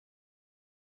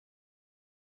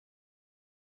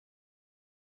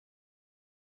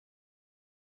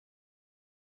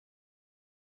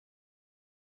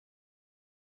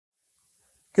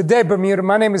Good day, Bermuda.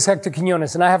 My name is Hector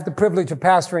Quiñones, and I have the privilege of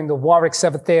pastoring the Warwick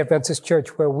Seventh-day Adventist Church,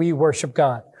 where we worship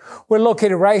God. We're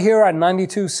located right here on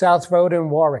 92 South Road in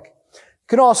Warwick. You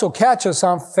can also catch us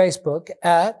on Facebook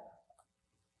at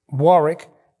Warwick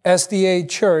SDA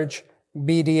Church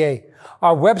BDA.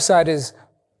 Our website is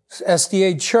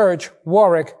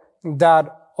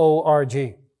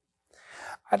sdachurchwarwick.org.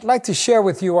 I'd like to share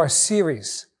with you our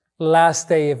series, Last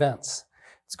Day Events.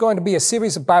 It's going to be a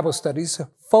series of Bible studies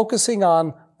focusing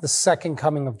on the second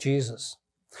coming of Jesus.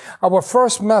 Our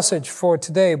first message for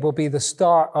today will be the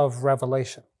Star of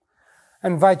Revelation. I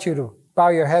invite you to bow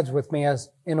your heads with me as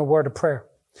in a word of prayer.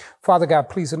 Father God,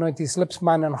 please anoint these lips,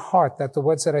 mind, and heart, that the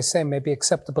words that I say may be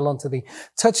acceptable unto thee.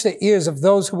 Touch the ears of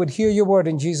those who would hear your word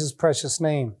in Jesus' precious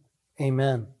name.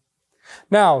 Amen.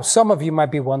 Now, some of you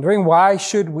might be wondering, why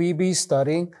should we be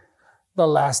studying the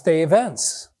last day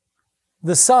events?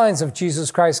 The signs of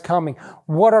Jesus Christ coming.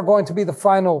 What are going to be the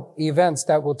final events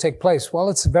that will take place?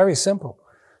 Well, it's very simple.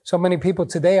 So many people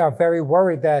today are very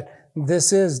worried that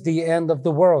this is the end of the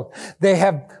world. They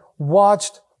have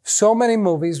watched so many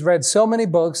movies, read so many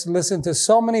books, listened to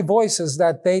so many voices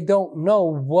that they don't know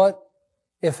what,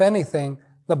 if anything,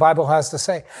 the Bible has to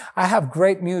say. I have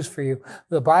great news for you.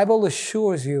 The Bible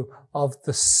assures you of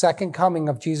the second coming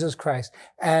of Jesus Christ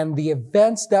and the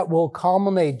events that will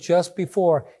culminate just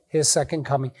before his second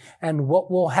coming and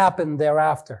what will happen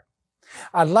thereafter.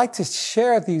 I'd like to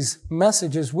share these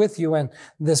messages with you and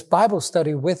this Bible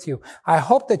study with you. I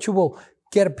hope that you will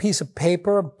get a piece of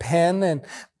paper, a pen, and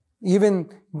even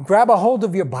grab a hold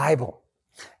of your Bible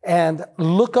and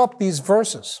look up these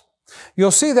verses.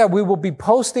 You'll see that we will be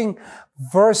posting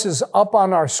verses up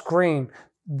on our screen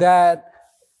that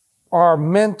are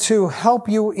meant to help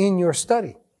you in your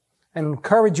study. And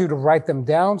encourage you to write them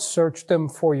down, search them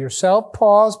for yourself,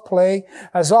 pause, play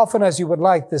as often as you would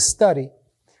like this study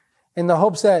in the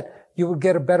hopes that you would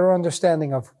get a better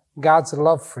understanding of God's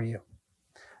love for you.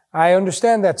 I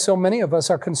understand that so many of us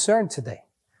are concerned today.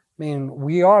 I mean,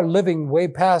 we are living way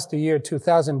past the year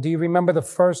 2000. Do you remember the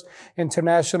first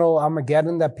international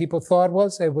Armageddon that people thought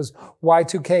was? It was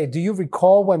Y2K. Do you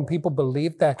recall when people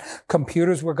believed that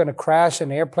computers were going to crash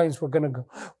and airplanes were going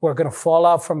to fall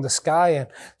out from the sky, and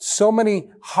so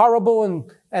many horrible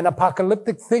and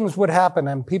apocalyptic things would happen,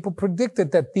 and people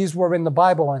predicted that these were in the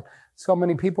Bible, and so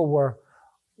many people were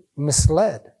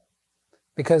misled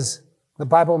because the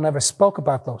Bible never spoke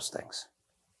about those things.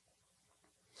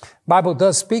 Bible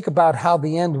does speak about how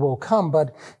the end will come,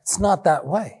 but it's not that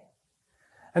way.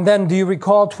 And then do you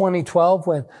recall 2012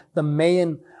 when the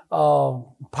Mayan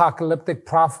apocalyptic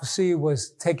prophecy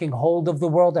was taking hold of the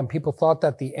world and people thought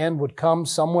that the end would come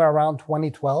somewhere around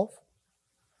 2012?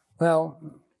 Well,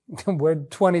 we're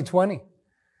 2020.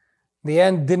 The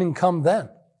end didn't come then.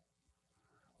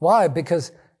 Why?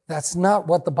 Because that's not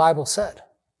what the Bible said.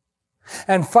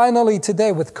 And finally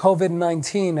today with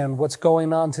COVID-19 and what's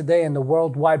going on today in the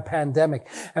worldwide pandemic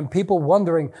and people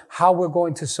wondering how we're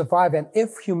going to survive and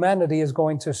if humanity is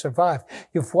going to survive.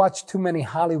 You've watched too many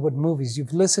Hollywood movies.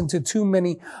 You've listened to too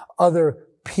many other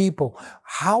people.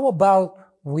 How about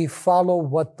we follow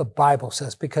what the Bible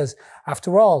says? Because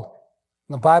after all,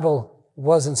 the Bible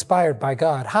was inspired by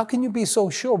God. How can you be so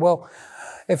sure? Well,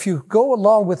 if you go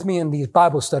along with me in these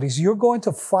Bible studies, you're going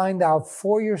to find out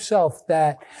for yourself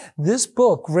that this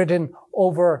book, written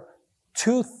over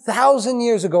 2,000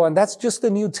 years ago, and that's just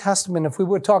the New Testament. If we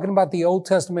were talking about the Old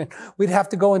Testament, we'd have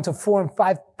to go into 4,000 and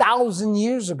 5,000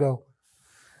 years ago.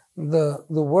 The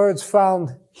words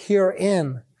found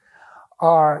herein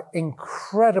are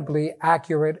incredibly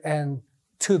accurate and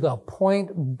to the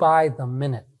point by the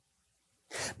minute.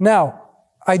 Now,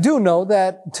 I do know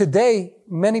that today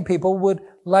many people would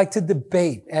like to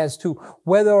debate as to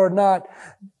whether or not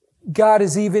God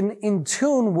is even in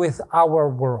tune with our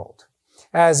world,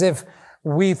 as if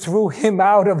we threw him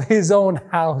out of his own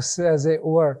house, as it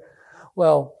were.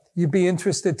 Well, you'd be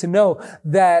interested to know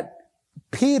that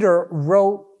Peter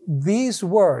wrote these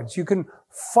words. You can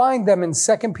find them in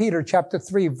 2 Peter chapter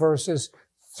 3, verses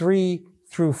 3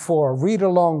 through 4. Read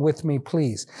along with me,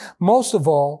 please. Most of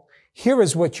all, here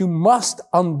is what you must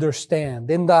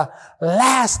understand. In the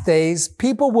last days,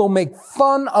 people will make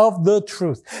fun of the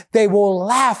truth. They will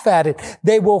laugh at it.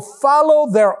 They will follow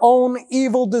their own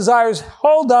evil desires.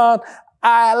 Hold on.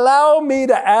 Allow me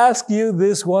to ask you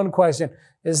this one question.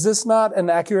 Is this not an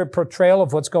accurate portrayal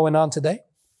of what's going on today?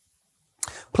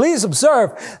 Please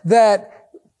observe that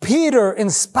Peter,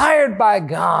 inspired by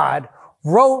God,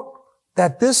 wrote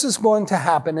that this is going to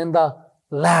happen in the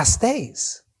last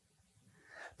days.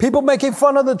 People making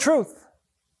fun of the truth.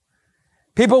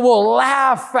 People will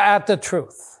laugh at the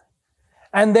truth.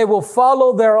 And they will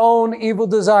follow their own evil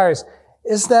desires.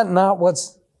 Is that not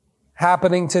what's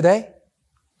happening today?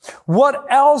 What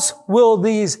else will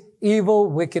these evil,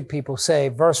 wicked people say?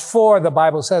 Verse 4, the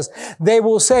Bible says, they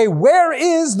will say, where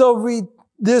is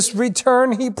this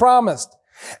return he promised?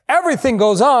 Everything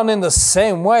goes on in the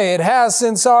same way it has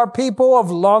since our people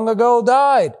of long ago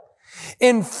died.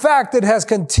 In fact, it has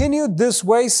continued this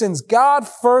way since God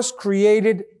first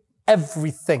created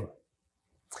everything.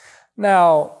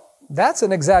 Now, that's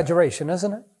an exaggeration,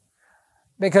 isn't it?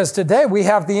 Because today we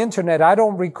have the internet. I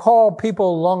don't recall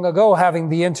people long ago having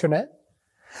the internet.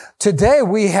 Today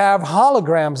we have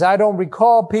holograms. I don't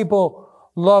recall people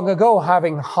long ago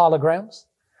having holograms.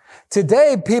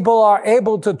 Today people are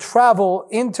able to travel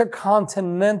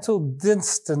intercontinental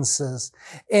distances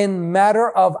in matter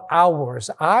of hours.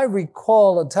 I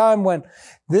recall a time when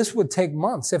this would take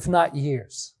months, if not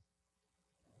years.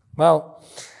 Well,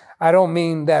 I don't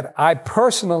mean that I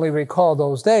personally recall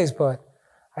those days, but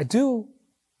I do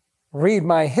read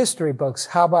my history books.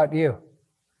 How about you?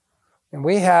 And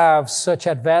we have such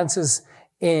advances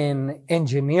in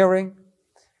engineering,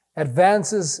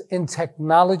 advances in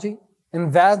technology,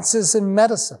 advances in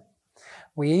medicine.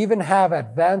 We even have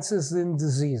advances in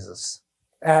diseases,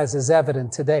 as is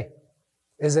evident today.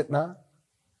 Is it not?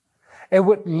 It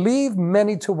would leave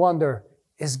many to wonder,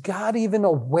 is God even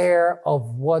aware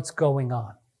of what's going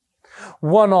on?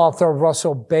 One author,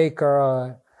 Russell Baker,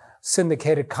 a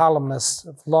syndicated columnist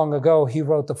long ago, he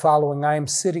wrote the following: I am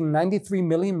sitting 93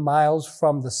 million miles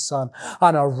from the sun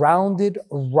on a rounded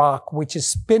rock, which is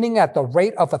spinning at the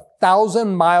rate of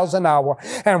 1,000 miles an hour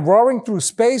and roaring through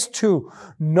space to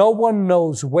no one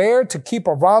knows where, to keep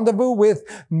a rendezvous with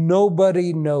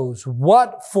nobody knows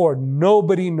what, for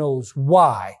nobody knows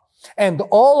why. And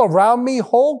all around me,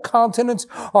 whole continents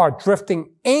are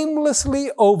drifting aimlessly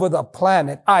over the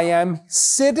planet. I am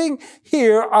sitting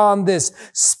here on this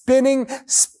spinning,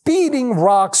 speeding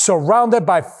rock surrounded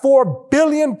by 4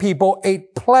 billion people,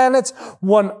 8 planets,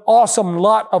 one awesome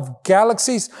lot of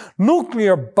galaxies,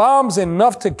 nuclear bombs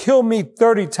enough to kill me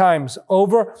 30 times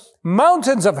over,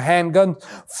 mountains of handguns,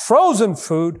 frozen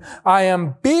food. I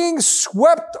am being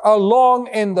swept along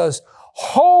in the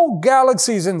whole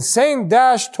galaxy's insane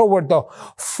dash toward the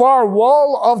far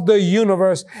wall of the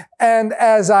universe. And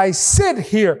as I sit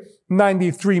here,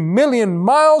 93 million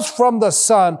miles from the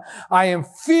sun, I am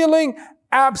feeling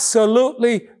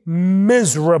absolutely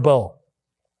miserable.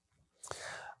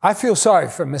 I feel sorry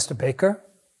for Mr. Baker,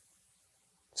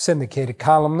 syndicated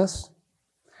columnist.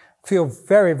 I feel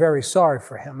very, very sorry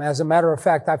for him. As a matter of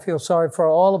fact, I feel sorry for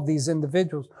all of these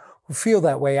individuals who feel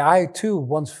that way. I too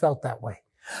once felt that way.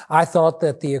 I thought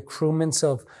that the accruements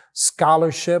of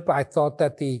scholarship, I thought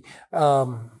that the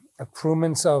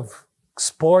accruements of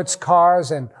sports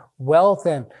cars and wealth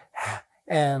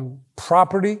and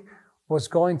property was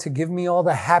going to give me all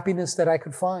the happiness that I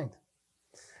could find.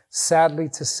 Sadly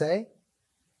to say,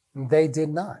 they did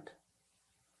not.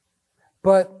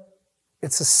 But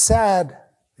it's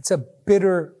a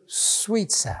bitter,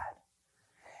 sweet sad.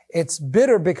 It's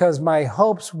bitter because my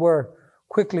hopes were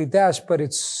quickly dashed, but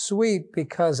it's sweet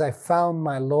because I found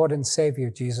my Lord and Savior,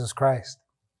 Jesus Christ.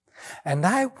 And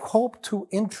I hope to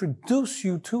introduce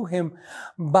you to him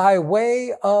by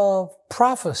way of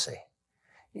prophecy.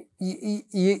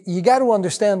 You got to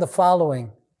understand the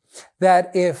following,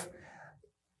 that if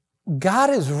God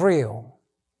is real,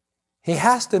 he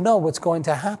has to know what's going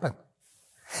to happen.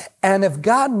 And if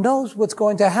God knows what's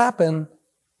going to happen,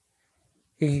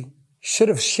 he should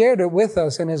have shared it with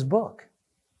us in his book.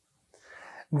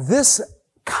 This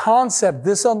concept,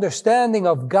 this understanding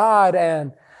of God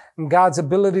and God's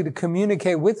ability to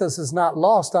communicate with us is not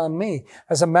lost on me.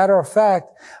 As a matter of fact,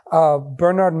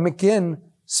 Bernard McGinn,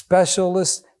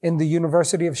 specialist in the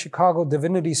University of Chicago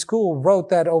Divinity School, wrote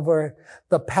that over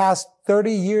the past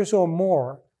 30 years or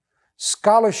more,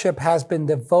 scholarship has been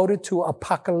devoted to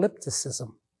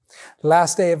apocalypticism,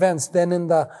 last day events, than in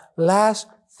the last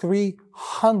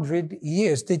 300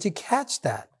 years. Did you catch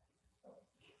that?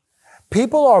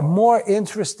 People are more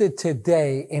interested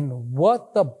today in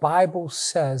what the Bible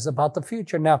says about the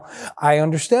future. Now, I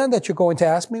understand that you're going to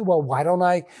ask me, well, why don't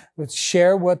I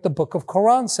share what the book of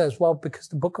Quran says? Well, because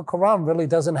the book of Quran really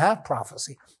doesn't have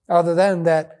prophecy, other than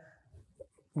that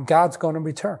God's going to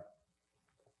return.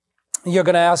 You're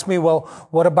going to ask me, well,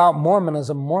 what about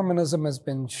Mormonism? Mormonism has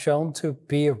been shown to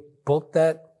be a book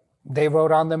that they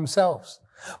wrote on themselves.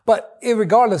 But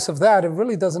regardless of that, it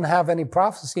really doesn't have any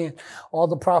prophecy. All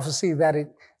the prophecy that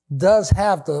it does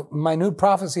have, the minute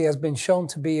prophecy, has been shown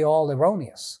to be all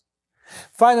erroneous.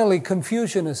 Finally,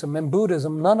 Confucianism and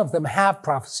Buddhism, none of them have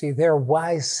prophecy. They're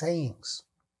wise sayings.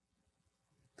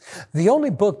 The only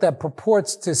book that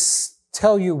purports to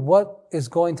tell you what is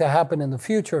going to happen in the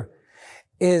future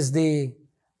is the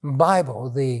Bible,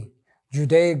 the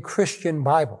Judeo-Christian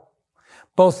Bible,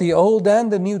 both the Old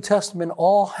and the New Testament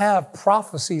all have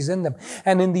prophecies in them.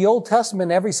 And in the Old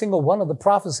Testament, every single one of the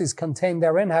prophecies contained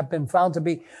therein have been found to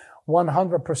be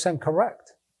 100%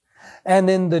 correct. And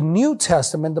in the New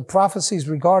Testament, the prophecies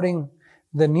regarding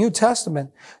the New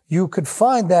Testament, you could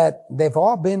find that they've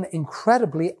all been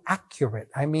incredibly accurate.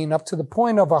 I mean, up to the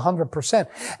point of 100%.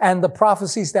 And the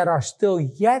prophecies that are still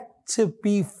yet to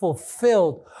be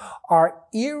fulfilled are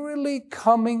eerily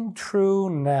coming true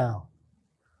now.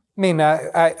 I mean,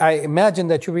 I imagine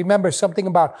that you remember something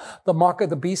about the mark of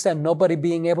the beast and nobody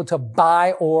being able to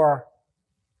buy or,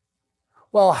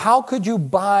 well, how could you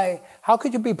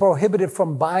be prohibited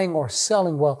from buying or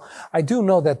selling? Well, I do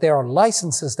know that there are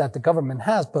licenses that the government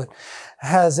has, but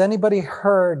has anybody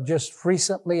heard just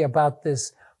recently about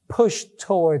this push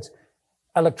towards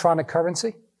electronic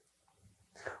currency?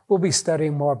 We'll be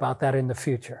studying more about that in the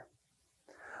future.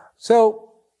 So,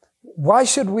 why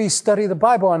should we study the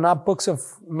Bible and not books of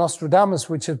Nostradamus,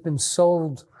 which have been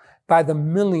sold by the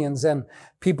millions, and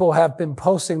people have been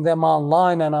posting them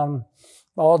online and on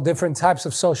all different types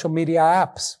of social media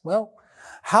apps? Well,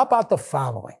 how about the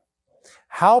following?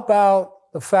 How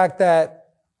about the fact that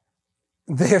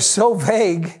they're so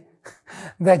vague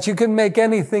that you can make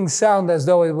anything sound as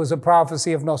though it was a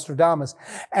prophecy of Nostradamus,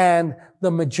 and the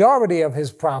majority of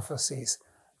his prophecies,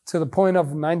 to the point of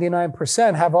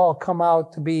 99%, have all come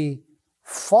out to be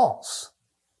false.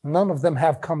 None of them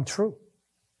have come true.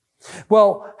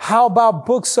 Well, how about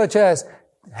books such as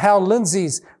Hal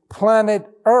Lindsey's Planet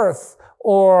Earth,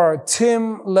 or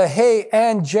Tim LaHaye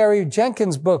and Jerry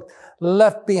Jenkins' book,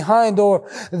 Left Behind, or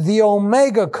The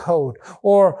Omega Code,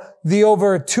 or the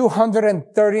over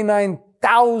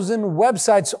 239,000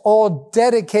 websites all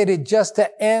dedicated just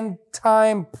to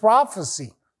end-time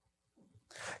prophecy?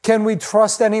 Can we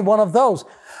trust any one of those?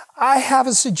 I have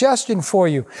a suggestion for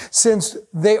you. Since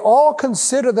they all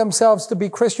consider themselves to be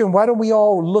Christian, why don't we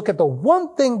all look at the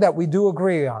one thing that we do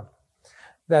agree on?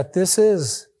 That this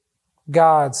is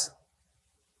God's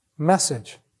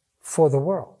message for the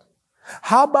world.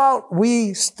 How about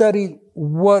we study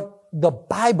what the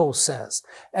Bible says,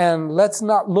 and let's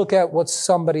not look at what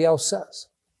somebody else says.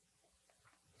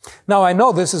 Now, I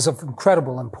know this is of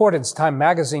incredible importance. Time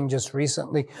magazine just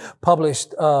recently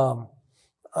published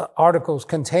articles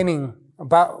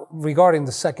regarding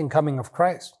the second coming of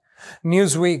Christ.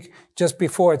 Newsweek, just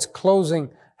before its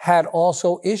closing, had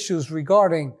also issues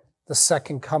regarding the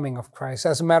second coming of Christ.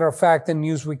 As a matter of fact, in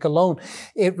Newsweek alone,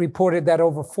 it reported that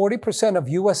over 40% of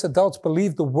U.S. adults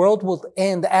believe the world will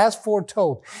end as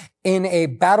foretold in a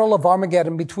battle of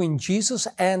Armageddon between Jesus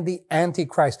and the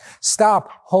Antichrist.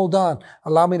 Stop. Hold on.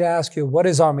 Allow me to ask you, what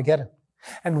is Armageddon?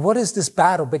 And what is this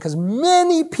battle? Because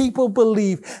many people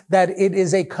believe that it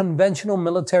is a conventional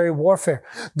military warfare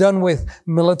done with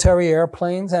military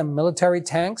airplanes and military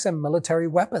tanks and military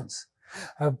weapons.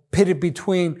 Pitted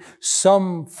between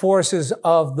some forces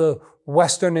of the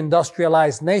Western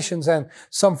industrialized nations and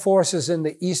some forces in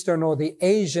the Eastern or the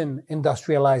Asian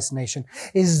industrialized nation.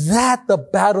 Is that the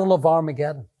battle of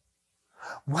Armageddon?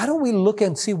 Why don't we look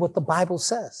and see what the Bible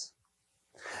says?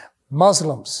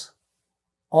 Muslims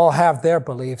all have their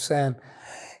beliefs, and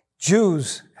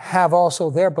Jews have also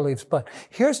their beliefs. But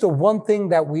here's the one thing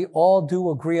that we all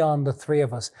do agree on, the three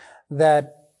of us,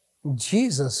 that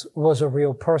Jesus was a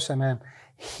real person and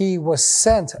he was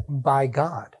sent by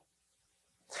God.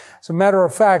 As a matter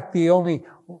of fact,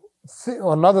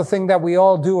 another thing that we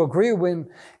all do agree with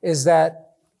is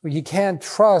that you can't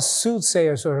trust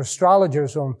soothsayers or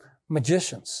astrologers or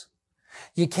magicians.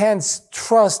 You can't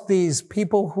trust these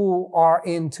people who are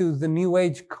into the New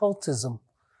Age cultism.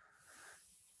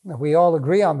 We all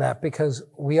agree on that because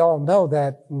we all know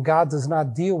that God does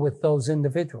not deal with those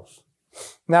individuals.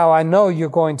 Now, I know you're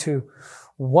going to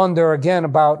wonder again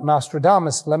about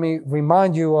Nostradamus. Let me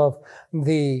remind you of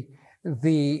the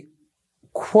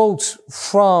quotes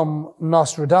from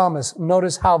Nostradamus.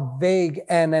 Notice how vague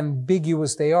and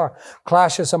ambiguous they are.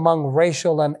 Clashes among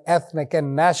racial and ethnic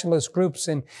and nationalist groups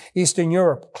in Eastern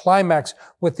Europe climax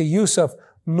with the use of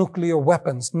nuclear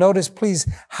weapons. Notice, please,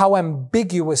 how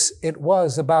ambiguous it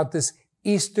was about this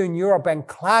Eastern Europe and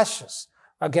clashes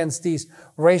against these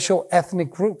racial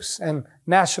ethnic groups and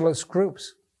nationalist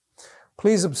groups.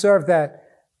 Please observe that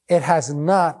it has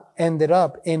not ended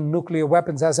up in nuclear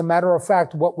weapons. As a matter of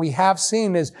fact, what we have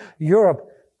seen is Europe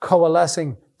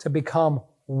coalescing to become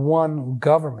one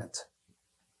government.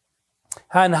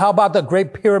 And how about the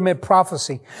Great Pyramid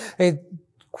prophecy?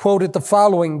 quoted the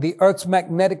following: the Earth's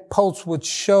magnetic pulse would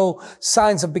show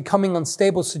signs of becoming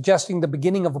unstable, suggesting the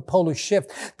beginning of a polar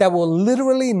shift that will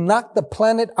literally knock the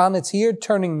planet on its ear,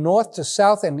 turning north to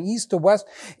south and east to west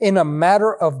in a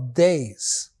matter of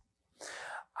days.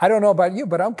 I don't know about you,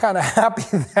 but I'm kind of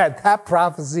happy that that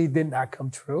prophecy did not come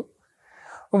true.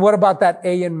 And what about that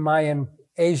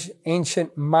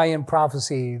ancient Mayan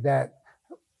prophecy that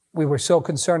we were so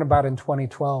concerned about in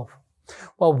 2012?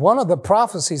 Well, one of the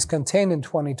prophecies contained in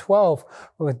 2012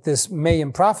 with this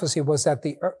Mayan prophecy was that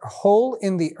the hole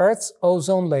in the Earth's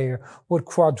ozone layer would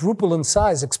quadruple in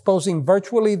size, exposing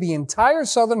virtually the entire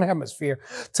southern hemisphere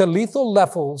to lethal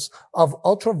levels of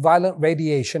ultraviolet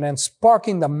radiation and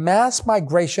sparking the mass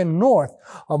migration north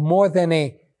of more than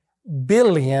 1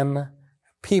 billion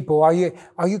people. Are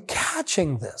you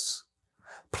catching this?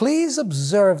 Please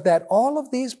observe that all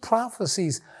of these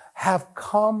prophecies have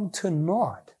come to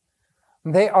naught.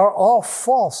 They are all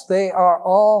false. They are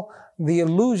all the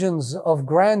illusions of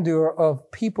grandeur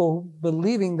of people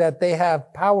believing that they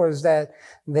have powers that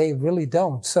they really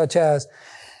don't, such as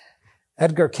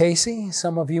Edgar Cayce.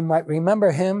 Some of you might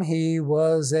remember him. He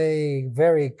was a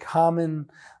very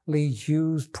commonly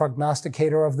used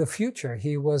prognosticator of the future.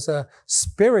 He was a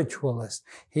spiritualist.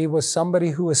 He was somebody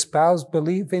who espoused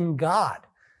belief in God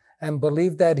and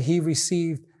believed that he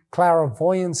received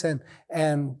clairvoyance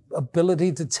and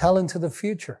ability to tell into the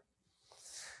future.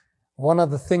 One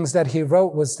of the things that he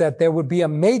wrote was that there would be a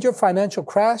major financial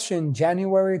crash in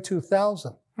January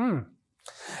 2000.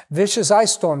 Vicious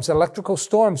ice storms, electrical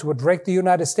storms would rake the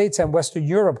United States and Western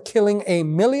Europe, killing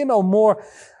 1 million or more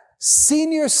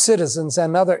senior citizens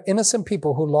and other innocent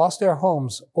people who lost their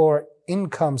homes or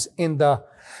incomes in the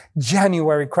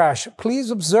January crash.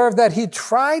 Please observe that he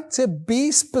tried to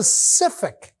be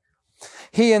specific.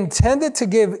 He intended to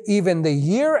give even the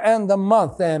year and the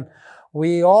month, and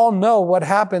we all know what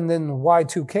happened in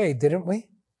Y2K, didn't we?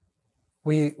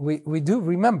 We do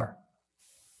remember.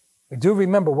 We do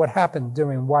remember what happened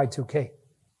during Y2K.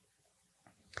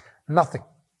 Nothing.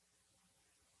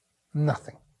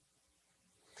 Nothing.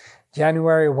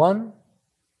 January 1,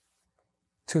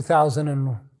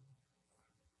 2001.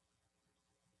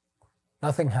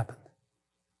 Nothing happened.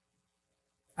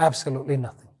 Absolutely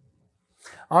nothing.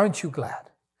 Aren't you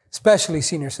glad? Especially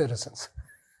senior citizens.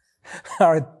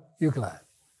 Aren't you glad?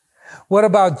 What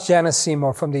about Janice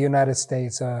Seymour from the United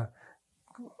States, a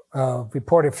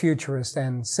reported futurist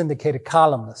and syndicated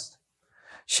columnist?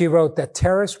 She wrote that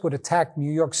terrorists would attack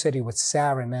New York City with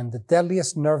sarin and the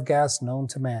deadliest nerve gas known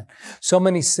to man. So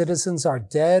many citizens are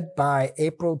dead by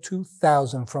April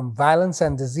 2000 from violence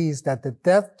and disease that the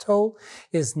death toll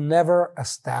is never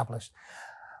established.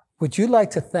 Would you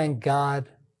like to thank God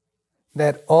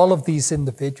that all of these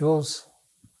individuals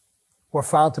were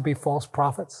found to be false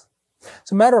prophets?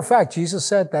 As a matter of fact, Jesus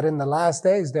said that in the last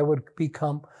days there would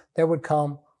come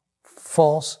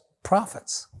false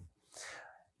prophets,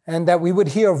 and that we would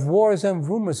hear of wars and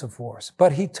rumors of wars.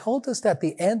 But he told us that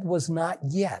the end was not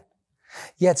yet.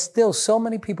 Yet still, so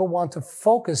many people want to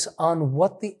focus on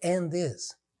what the end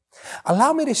is.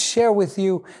 Allow me to share with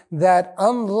you that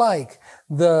unlike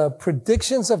the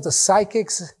predictions of the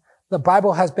psychics, the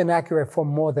Bible has been accurate for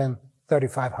more than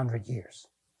 3,500 years.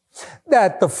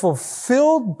 That the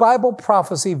fulfilled Bible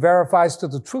prophecy verifies to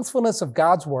the truthfulness of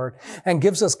God's word and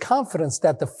gives us confidence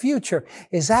that the future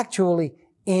is actually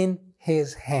in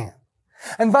his hand.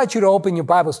 I invite you to open your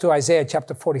Bibles to Isaiah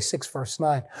chapter 46, verse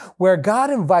 9, where God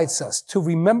invites us to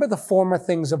remember the former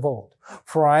things of old.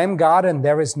 For I am God and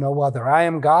there is no other. I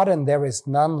am God and there is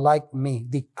none like me,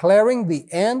 declaring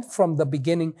the end from the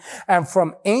beginning and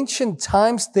from ancient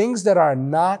times things that are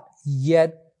not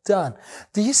yet done.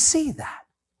 Do you see that?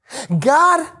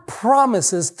 God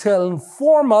promises to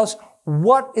inform us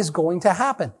what is going to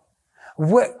happen.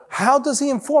 How does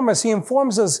he inform us? He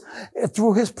informs us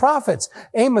through his prophets.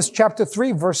 Amos chapter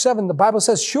 3, verse 7, the Bible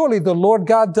says, surely the Lord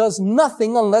God does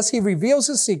nothing unless he reveals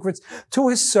his secrets to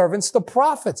his servants, the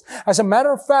prophets. As a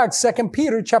matter of fact, 2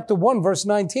 Peter chapter 1, verse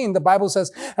 19, the Bible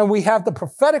says, and we have the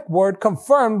prophetic word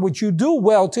confirmed, which you do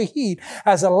well to heed,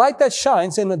 as a light that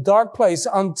shines in a dark place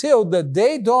until the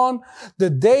day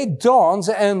dawns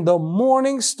and the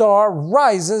morning star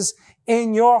rises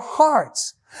in your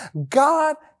hearts.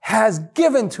 God has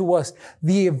given to us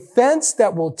the events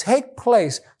that will take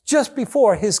place just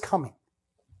before his coming.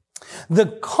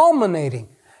 The culminating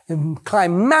and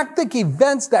climactic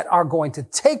events that are going to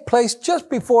take place just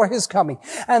before his coming.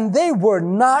 And they were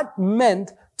not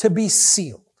meant to be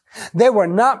sealed. They were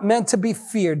not meant to be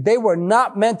feared. They were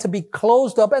not meant to be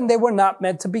closed up, and they were not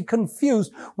meant to be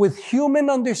confused with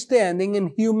human understanding and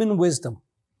human wisdom.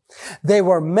 They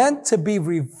were meant to be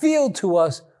revealed to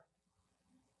us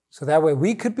So that way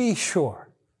we could be sure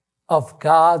of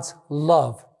God's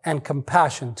love and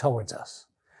compassion towards us.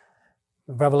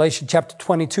 In Revelation chapter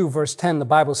 22, verse 10, the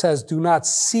Bible says, do not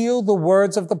seal the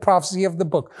words of the prophecy of the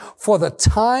book, for the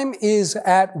time is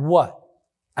at what?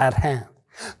 At hand.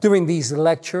 During these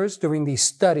lectures, during these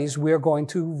studies, we are going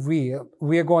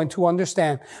to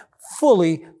understand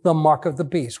fully the mark of the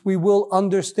beast. We will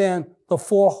understand the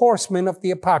 4 horsemen of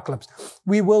the apocalypse.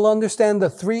 We will understand the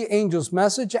 3 angels'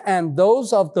 message and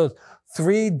those of the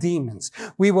 3 demons.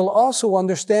 We will also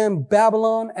understand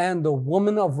Babylon and the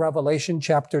woman of Revelation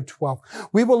chapter 12.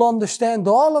 We will understand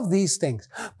all of these things,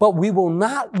 but we will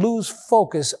not lose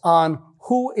focus on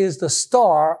who is the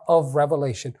star of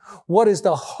Revelation. What is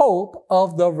the hope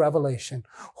of the revelation?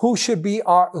 Who should be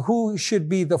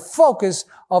the focus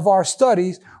of our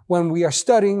studies when we are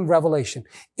studying Revelation?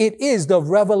 It is the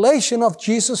revelation of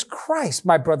Jesus Christ,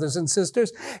 my brothers and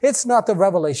sisters. It's not the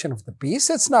revelation of the beast.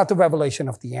 It's not the revelation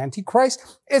of the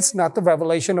Antichrist. It's not the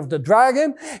revelation of the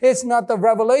dragon. It's not the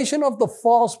revelation of the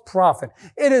false prophet.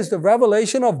 It is the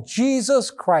revelation of Jesus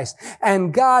Christ.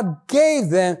 And God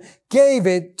gave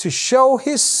it to show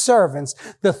his servants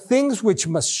the things which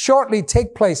must shortly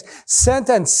take place, sent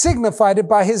and signified it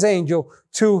by his angel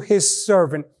to his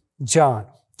servant John.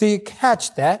 Do you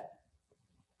catch that?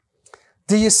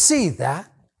 Do you see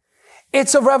that?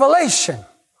 It's a revelation.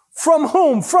 From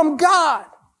whom? From God.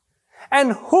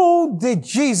 And who did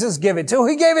Jesus give it to?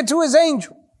 He gave it to his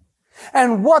angel.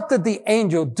 And what did the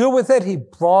angel do with it? He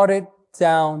brought it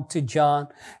down to John,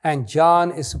 and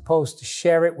John is supposed to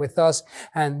share it with us.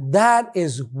 And that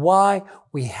is why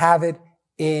we have it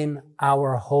in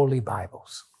our holy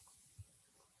Bibles.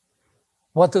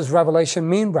 What does revelation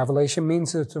mean? Revelation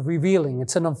means it's a revealing.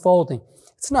 It's an unfolding.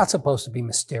 It's not supposed to be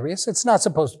mysterious. It's not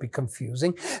supposed to be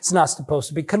confusing. It's not supposed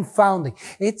to be confounding.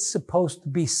 It's supposed to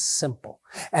be simple.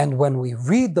 And when we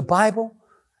read the Bible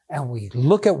and we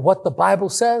look at what the Bible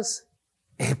says,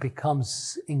 it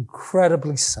becomes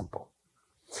incredibly simple.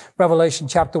 Revelation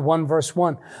chapter 1, verse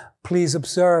 1. Please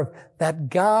observe that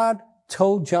God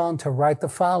told John to write the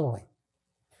following,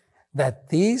 that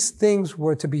these things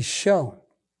were to be shown,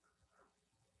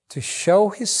 to show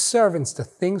his servants the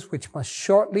things which must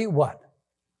shortly what?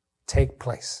 Take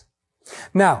place.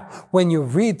 Now, when you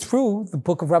read through the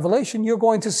book of Revelation, you're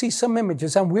going to see some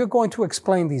images, and we're going to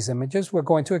explain these images. We're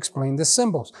going to explain the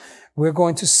symbols. We're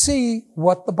going to see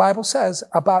what the Bible says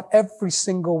about every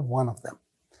single one of them.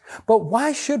 But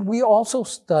why should we also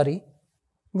study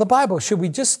the Bible? Should we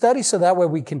just study so that way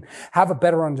we can have a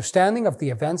better understanding of the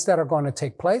events that are going to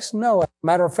take place? No, as a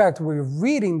matter of fact, we're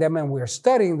reading them and we're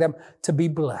studying them to be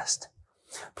blessed.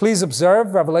 Please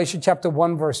observe Revelation chapter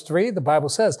 1, verse 3. The Bible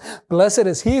says, blessed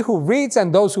is he who reads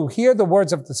and those who hear the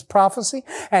words of this prophecy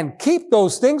and keep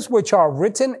those things which are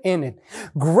written in it.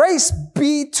 Grace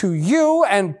be to you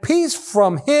and peace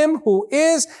from him who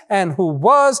is and who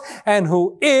was and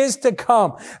who is to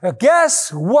come.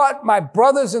 Guess what, my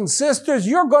brothers and sisters?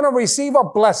 You're going to receive a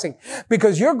blessing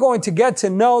because you're going to get to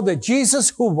know the Jesus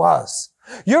who was.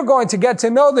 You're going to get to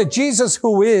know the Jesus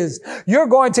who is. You're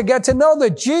going to get to know the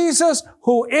Jesus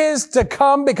who is to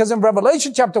come, because in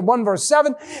Revelation chapter 1 verse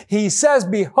 7, he says,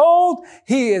 behold,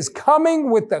 he is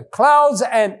coming with the clouds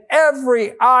and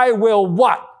every eye will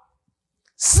what?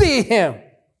 See him.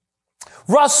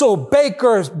 Russell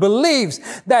Baker believes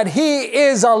that he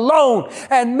is alone,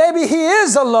 and maybe he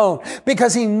is alone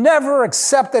because he never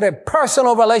accepted a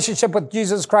personal relationship with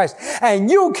Jesus Christ. And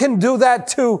you can do that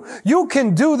too. You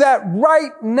can do that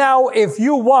right now if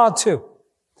you want to.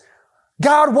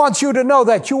 God wants you to know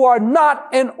that you are not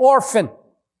an orphan.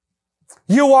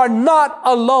 You are not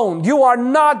alone. You are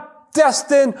not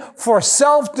destined for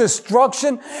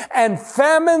self-destruction, and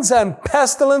famines and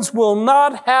pestilence will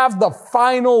not have the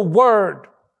final word.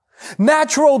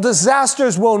 Natural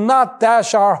disasters will not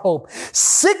dash our hope.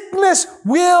 Sickness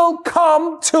will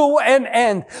come to an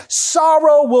end.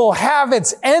 Sorrow will have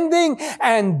its ending,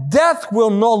 and death will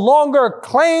no longer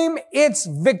claim its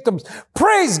victims.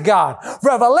 Praise God.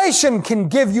 Revelation can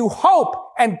give you hope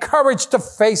and courage to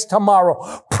face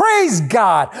tomorrow. Praise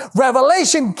God.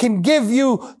 Revelation can give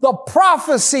you the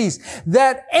prophecies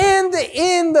that end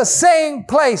in the same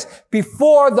place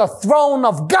before the throne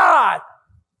of God.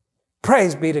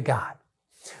 Praise be to God.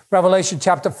 Revelation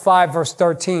chapter 5 verse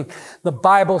 13. The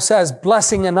Bible says,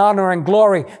 blessing and honor and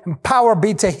glory and power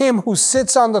be to him who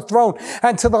sits on the throne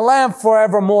and to the Lamb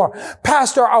forevermore.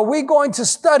 Pastor, are we going to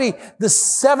study the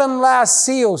 7 last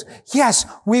seals? Yes,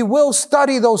 we will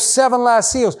study those 7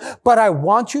 last seals. But I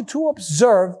want you to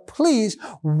observe, please,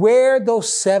 where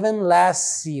those 7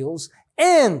 last seals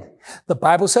end. The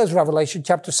Bible says, Revelation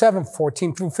chapter 7,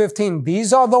 14 through 15,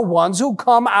 these are the ones who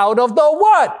come out of the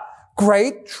what?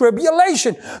 great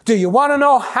tribulation. Do you want to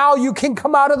know how you can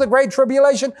come out of the great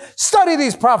tribulation? Study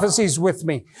these prophecies with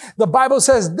me. The Bible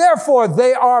says, therefore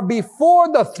they are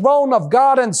before the throne of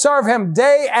God and serve him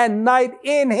day and night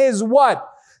in his what?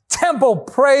 Temple.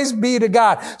 Praise be to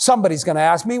God. Somebody's going to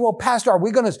ask me, well, Pastor, are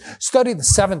we going to study the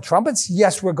 7 trumpets?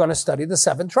 Yes, we're going to study the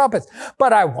 7 trumpets.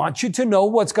 But I want you to know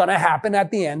what's going to happen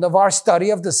at the end of our study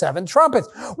of the 7 trumpets.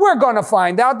 We're going to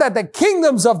find out that the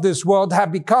kingdoms of this world have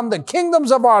become the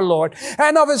kingdoms of our Lord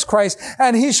and of his Christ,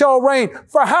 and he shall reign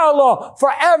for how long?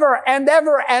 Forever and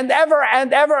ever and ever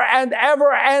and ever and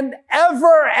ever and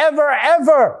ever, ever,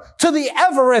 ever, to the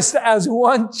Everest, as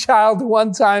one child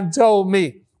one time told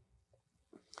me.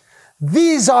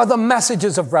 These are the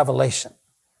messages of Revelation.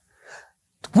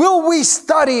 Will we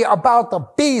study about the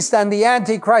beast and the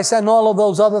Antichrist and all of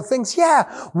those other things?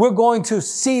 Yeah, we're going to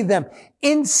see them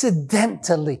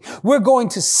incidentally. We're going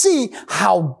to see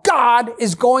how God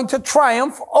is going to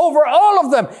triumph over all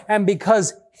of them. And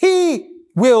because he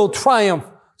will triumph,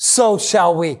 so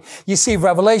shall we. You see,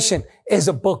 Revelation is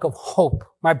a book of hope,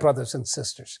 my brothers and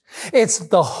sisters. It's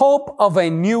the hope of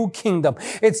a new kingdom.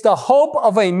 It's the hope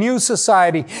of a new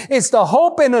society. It's the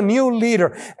hope in a new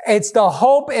leader. It's the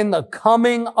hope in the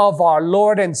coming of our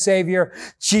Lord and Savior,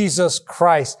 Jesus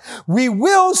Christ. We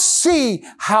will see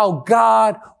how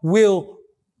God will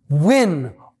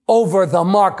win over the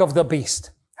mark of the beast.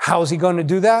 How is he going to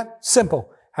do that?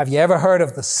 Simple. Have you ever heard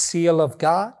of the seal of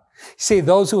God? See,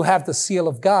 those who have the seal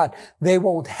of God, they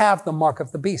won't have the mark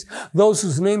of the beast. Those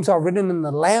whose names are written in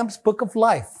the Lamb's book of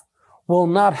life will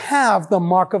not have the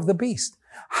mark of the beast.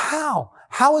 How?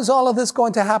 How is all of this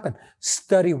going to happen?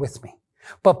 Study with me.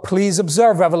 But please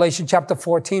observe Revelation chapter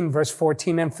 14, verse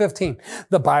 14 and 15.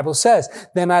 The Bible says,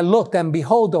 then I looked and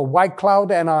behold a white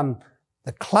cloud, and on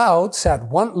the cloud sat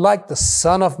one like the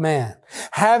Son of Man,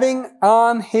 having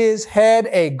on his head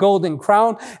a golden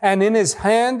crown, and in his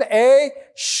hand a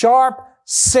sharp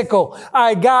sickle.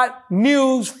 I got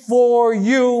news for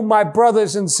you, my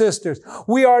brothers and sisters.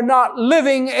 We are not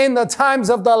living in the times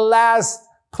of the last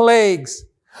plagues.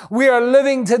 We are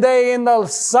living today in the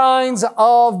signs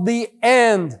of the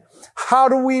end. How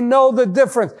do we know the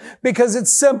difference? Because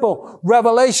it's simple.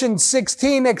 Revelation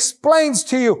 16 explains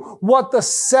to you what the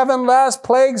 7 last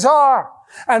plagues are.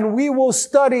 And we will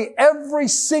study every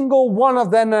single one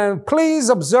of them. And please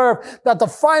observe that the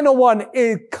final one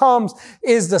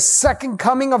is the second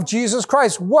coming of Jesus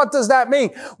Christ. What does that mean?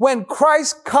 When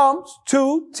Christ comes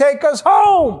to take us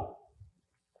home.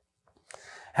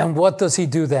 And what does he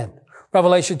do then?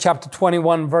 Revelation chapter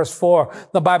 21, verse 4,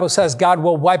 the Bible says, God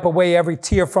will wipe away every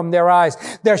tear from their eyes.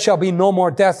 There shall be no more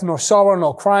death, nor sorrow,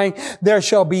 nor crying. There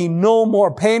shall be no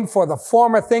more pain, for the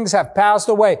former things have passed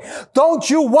away. Don't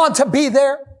you want to be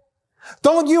there?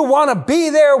 Don't you want to be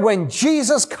there when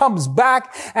Jesus comes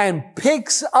back and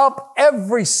picks up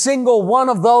every single one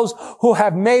of those who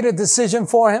have made a decision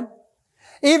for him?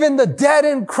 Even the dead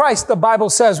in Christ, the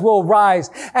Bible says, will rise,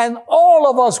 and all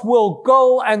of us will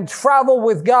go and travel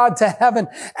with God to heaven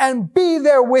and be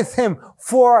there with him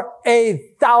for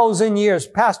 1,000 years.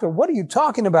 Pastor, what are you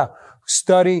talking about?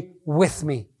 Study with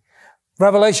me.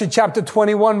 Revelation chapter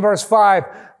 21, verse 5.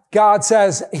 God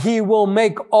says he will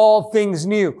make all things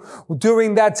new.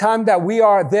 During that time that we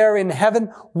are there in heaven,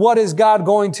 what is God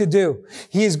going to do?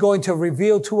 He is going to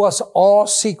reveal to us all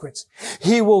secrets.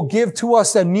 He will give to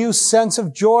us a new sense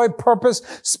of joy, purpose,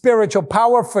 spiritual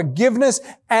power, forgiveness,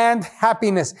 and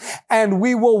happiness. And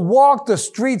we will walk the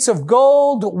streets of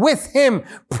gold with him.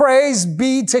 Praise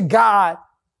be to God.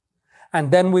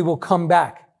 And then we will come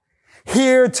back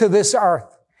here to this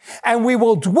earth, and we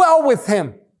will dwell with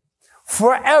him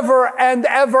forever and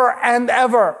ever and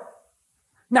ever.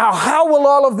 Now, how will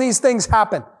all of these things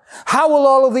happen? How will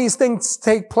all of these things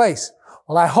take place?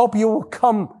 Well, I hope you will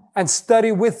come and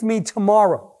study with me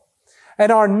tomorrow at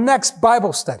our next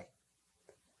Bible study.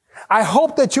 I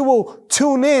hope that you will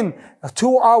tune in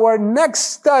to our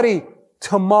next study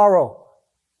tomorrow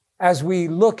as we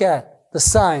look at the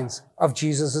signs of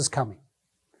Jesus' coming.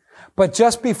 But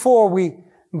just before we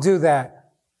do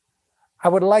that, I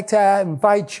would like to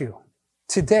invite you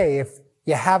today, if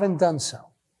you haven't done so,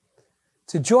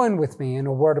 to join with me in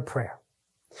a word of prayer.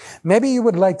 Maybe you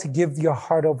would like to give your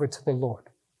heart over to the Lord.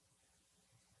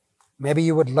 Maybe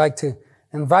you would like to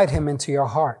invite him into your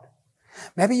heart.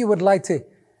 Maybe you would like to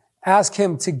ask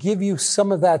him to give you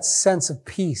some of that sense of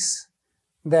peace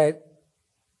that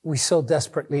we so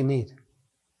desperately need.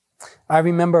 I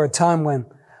remember a time when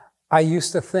I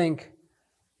used to think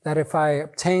that if I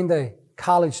obtained a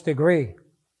college degree,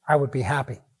 I would be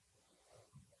happy.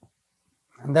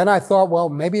 And then I thought, well,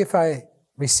 maybe if I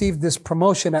received this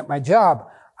promotion at my job,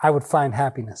 I would find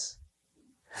happiness.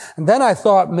 And then I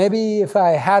thought maybe if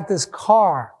I had this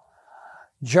car,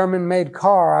 German-made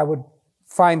car, I would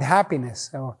find happiness,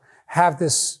 or have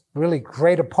this really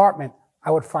great apartment,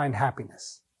 I would find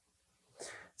happiness.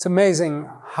 It's amazing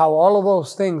how all of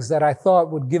those things that I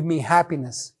thought would give me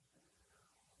happiness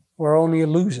were only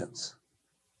illusions.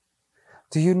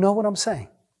 Do you know what I'm saying?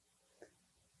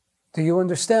 Do you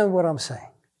understand what I'm saying?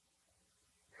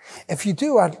 If you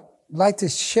do, I'd like to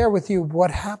share with you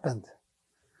what happened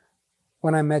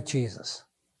when I met Jesus.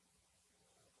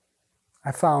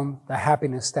 I found the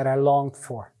happiness that I longed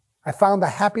for. I found the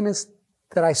happiness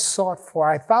that I sought for.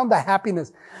 I found the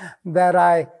happiness that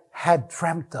I had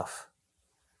dreamt of.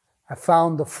 I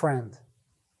found a friend.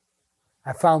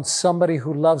 I found somebody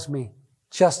who loves me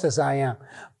just as I am,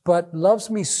 but loves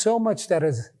me so much that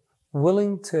is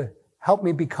willing to help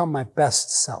me become my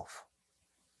best self.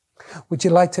 Would you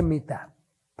like to meet that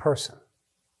person?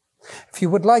 If you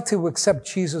would like to accept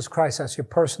Jesus Christ as your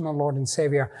personal Lord and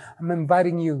Savior, I'm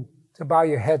inviting you to bow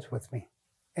your heads with me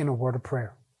in a word of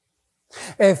prayer.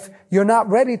 If you're not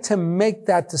ready to make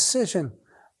that decision,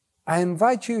 I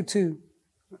invite you to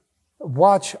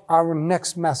watch our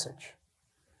next message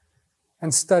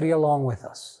and study along with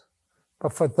us.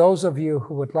 But for those of you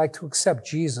who would like to accept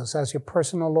Jesus as your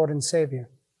personal Lord and Savior,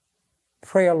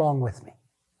 pray along with me.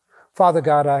 Father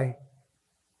God, I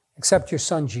accept your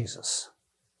Son, Jesus.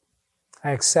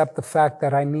 I accept the fact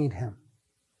that I need him.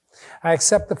 I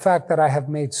accept the fact that I have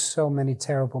made so many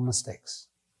terrible mistakes.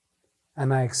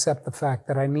 And I accept the fact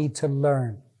that I need to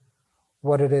learn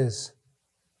what it is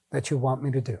that you want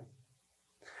me to do.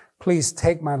 Please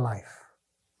take my life.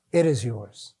 It is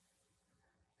yours.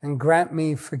 And grant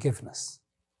me forgiveness.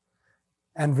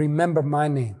 And remember my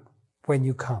name when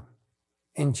you come.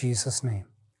 In Jesus' name,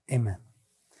 amen.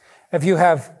 If you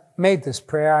have made this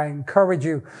prayer, I encourage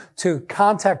you to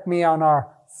contact me on our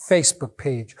Facebook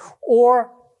page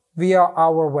or via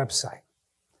our website.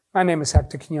 My name is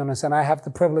Hector Quiñones, and I have the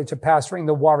privilege of pastoring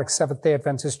the Warwick Seventh-day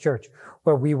Adventist Church,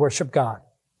 where we worship God.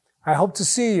 I hope to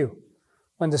see you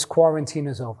when this quarantine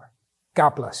is over.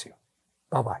 God bless you.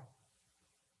 Bye-bye.